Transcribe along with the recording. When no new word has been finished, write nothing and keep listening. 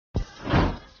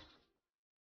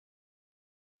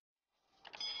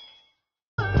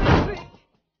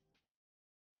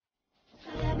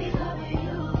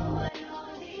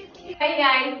Hey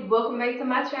guys, welcome back to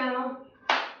my channel.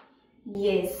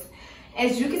 Yes,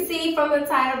 as you can see from the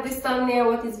title of this thumbnail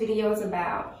what this video is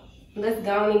about. Let's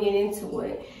go on and get into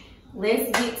it.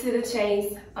 Let's get to the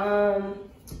chase.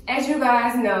 As you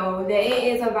guys know, there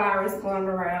is a virus going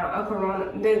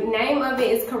around, the name of it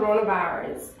is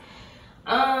coronavirus.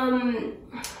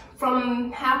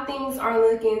 From how things are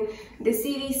looking, the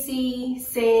CDC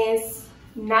says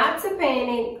not to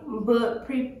panic, but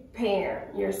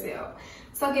prepare yourself.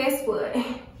 So guess what?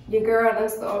 Your girl done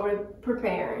started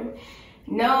preparing.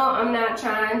 No, I'm not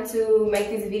trying to make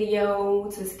this video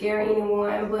to scare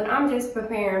anyone, but I'm just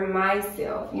preparing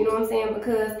myself. You know what I'm saying?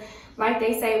 Because like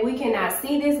they say, we cannot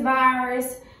see this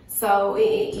virus, so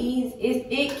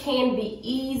it can be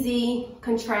easy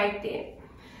contracted.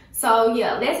 So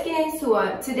yeah, let's get into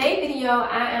it. Today's video,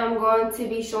 I am going to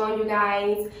be showing you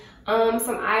guys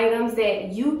some items that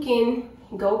you can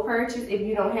go purchase if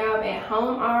you don't have at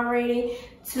home already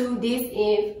to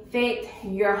disinfect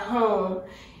your home.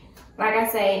 Like I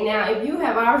say, now if you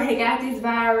have already got this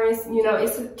virus, you know,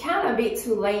 it's kind of a bit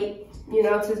too late, you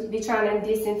know, to be trying to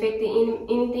disinfect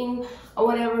anything or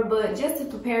whatever, but just to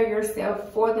prepare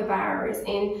yourself for the virus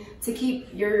and to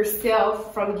keep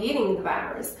yourself from getting the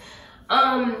virus.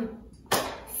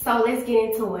 So let's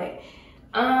get into it.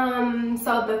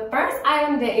 So the first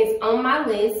item that is on my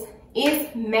list is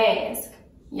masks.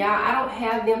 Y'all, I don't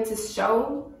have them to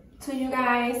show to you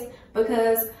guys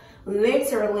because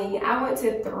literally I went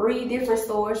to 3 different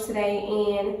stores today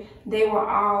and they were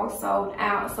all sold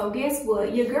out. So guess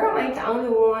what? Your girl ain't the only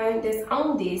one that's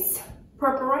on this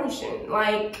preparation.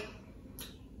 Like,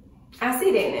 I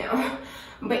see that now.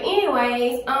 But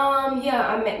anyways,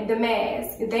 yeah, the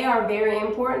masks, they are very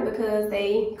important because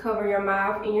they cover your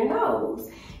mouth and your nose.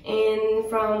 And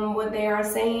from what they are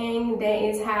saying, that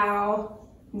is how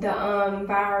the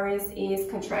virus is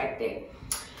contracted.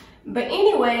 But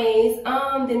anyways,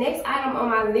 the next item on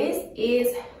my list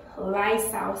is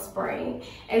Lysol spray.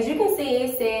 As you can see,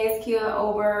 it says kill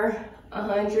over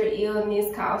 100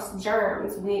 illness-caused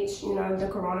germs, which, you know, the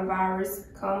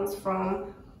coronavirus comes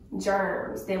from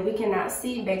germs that we cannot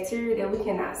see, bacteria that we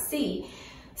cannot see.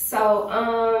 So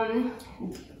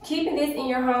keeping this in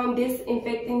your home,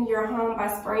 disinfecting your home by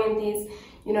spraying this,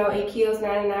 you know, it kills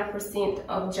 99%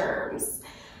 of germs.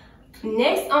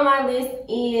 Next on my list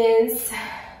is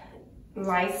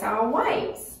Lysol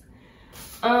wipes.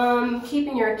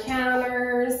 Keeping your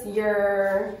counters,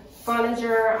 your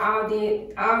furniture, all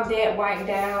that wiped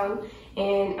down,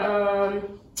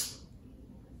 and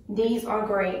these are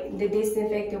great, the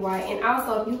disinfectant wipe. And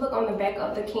also, if you look on the back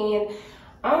of the can,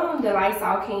 on the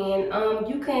Lysol can,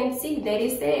 you can see that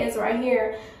it says right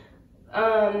here,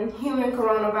 human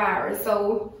coronavirus.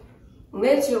 So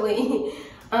literally,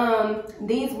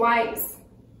 these wipes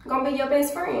gonna be your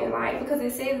best friend, like, because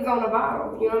it says it's on the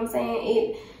bottle. You know what I'm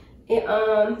saying?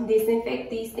 It disinfect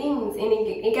these things, and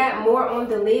it got more on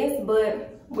the list,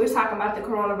 but we're talking about the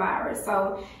coronavirus.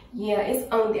 So yeah, it's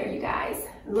on there, you guys.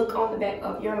 Look on the back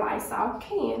of your Lysol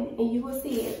can and you will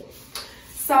see it.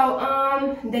 So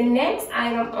the next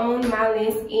item on my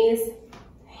list is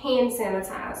hand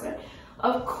sanitizer.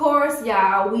 Of course,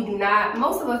 y'all, we do not,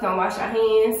 most of us don't wash our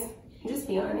hands. Just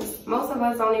be honest. Most of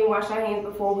us don't even wash our hands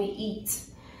before we eat.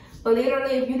 But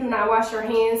literally, if you do not wash your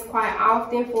hands quite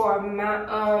often for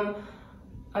well,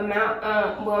 I'm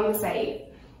gonna say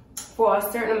for a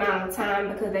certain amount of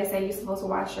time, because they say you're supposed to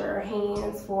wash your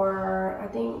hands for, I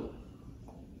think,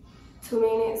 2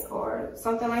 minutes or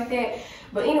something like that.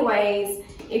 But anyways,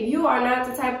 if you are not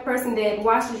the type of person that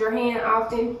washes your hand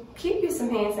often, keep you some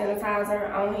hand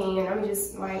sanitizer on hand. I'm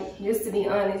just like, just to be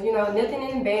honest, you know, nothing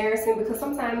embarrassing, because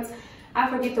sometimes I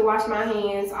forget to wash my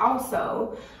hands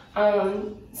also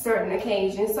on certain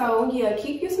occasions. So yeah,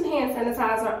 keep you some hand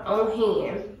sanitizer on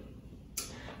hand.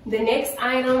 The next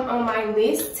item on my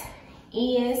list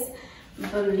is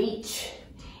bleach.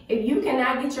 If you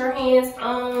cannot get your hands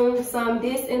on some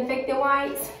disinfectant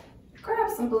wipes, grab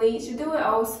some bleach. Do it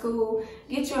old school.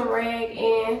 Get you a rag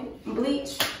and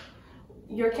bleach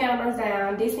your counters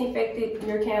down. Disinfect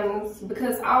your counters,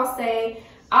 because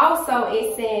also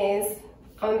it says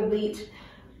on the bleach,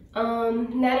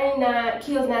 99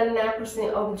 kills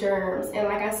 99% of germs. And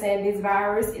like I said, this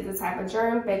virus is a type of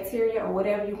germ, bacteria, or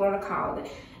whatever you want to call it.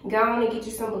 Go on and get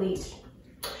you some bleach.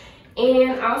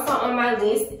 And also on my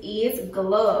list is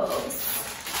gloves.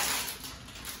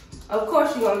 Of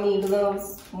course, you're gonna need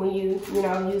gloves when you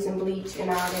know, using bleach and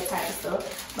all that type of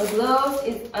stuff. But gloves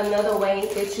is another way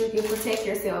that you can protect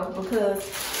yourself, because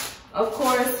of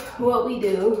course, what we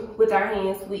do with our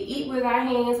hands, we eat with our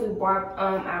hands, we wipe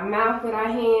our mouth with our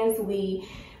hands, we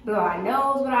blow our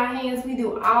nose with our hands, we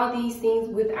do all these things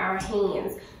with our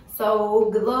hands. So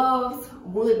gloves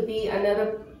would be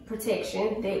another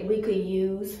protection that we could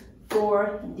use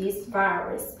for this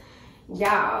virus.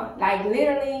 Y'all, like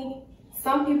literally,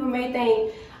 some people may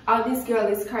think, oh, this girl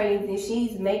is crazy.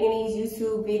 She's making these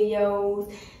YouTube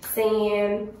videos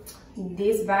saying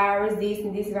this virus, this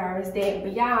and this virus, that.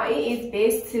 But y'all, it is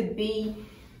best to be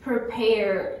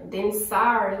prepared than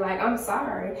sorry. Like, I'm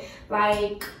sorry.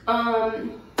 Like,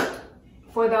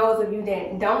 for those of you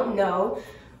that don't know,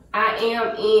 I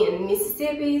am in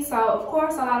Mississippi, so of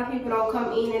course a lot of people don't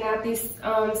come in and out this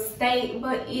state,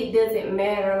 but it doesn't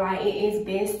matter. Like, it is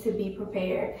best to be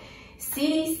prepared.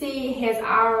 CDC has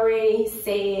already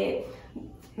said,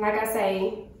 like I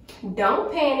say,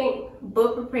 don't panic,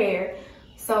 but prepare.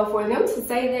 So for them to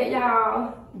say that,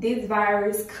 y'all, this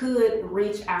virus could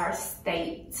reach our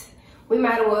state, we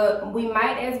might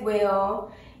as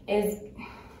well as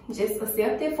just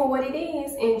accept it for what it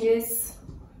is and just,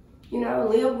 you know,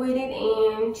 live with it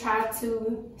and try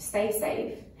to stay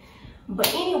safe.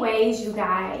 But anyways, you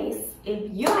guys,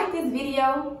 if you like this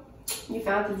video, you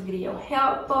found this video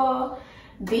helpful,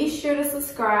 be sure to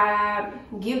subscribe,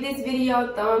 give this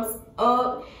video a thumbs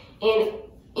up, and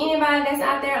anybody that's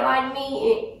out there like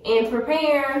me and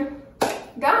preparing,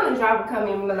 go on and drop a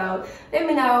comment below. Let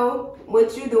me know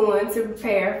what you're doing to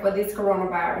prepare for this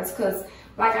coronavirus, because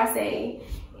like I say,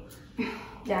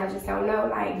 y'all just don't know,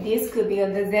 like, this could be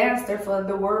a disaster for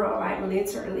the world, like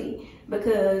literally,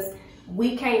 because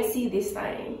we can't see this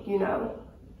thing, you know.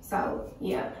 So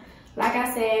yeah, like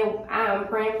I said, I'm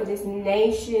praying for this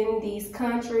nation, these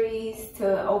countries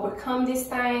to overcome this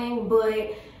thing,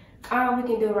 but all we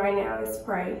can do right now is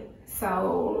pray.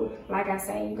 So like I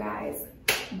say, you guys,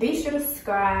 be sure to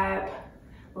subscribe,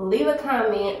 leave a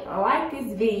comment, like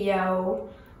this video.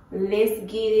 Let's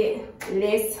get it.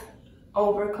 Let's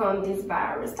overcome this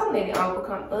virus. Don't let it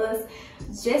overcome us.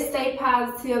 Just stay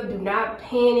positive. Do not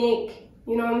panic.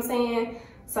 You know what I'm saying?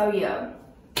 So yeah,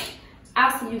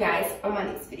 I'll see you guys on my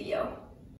next video.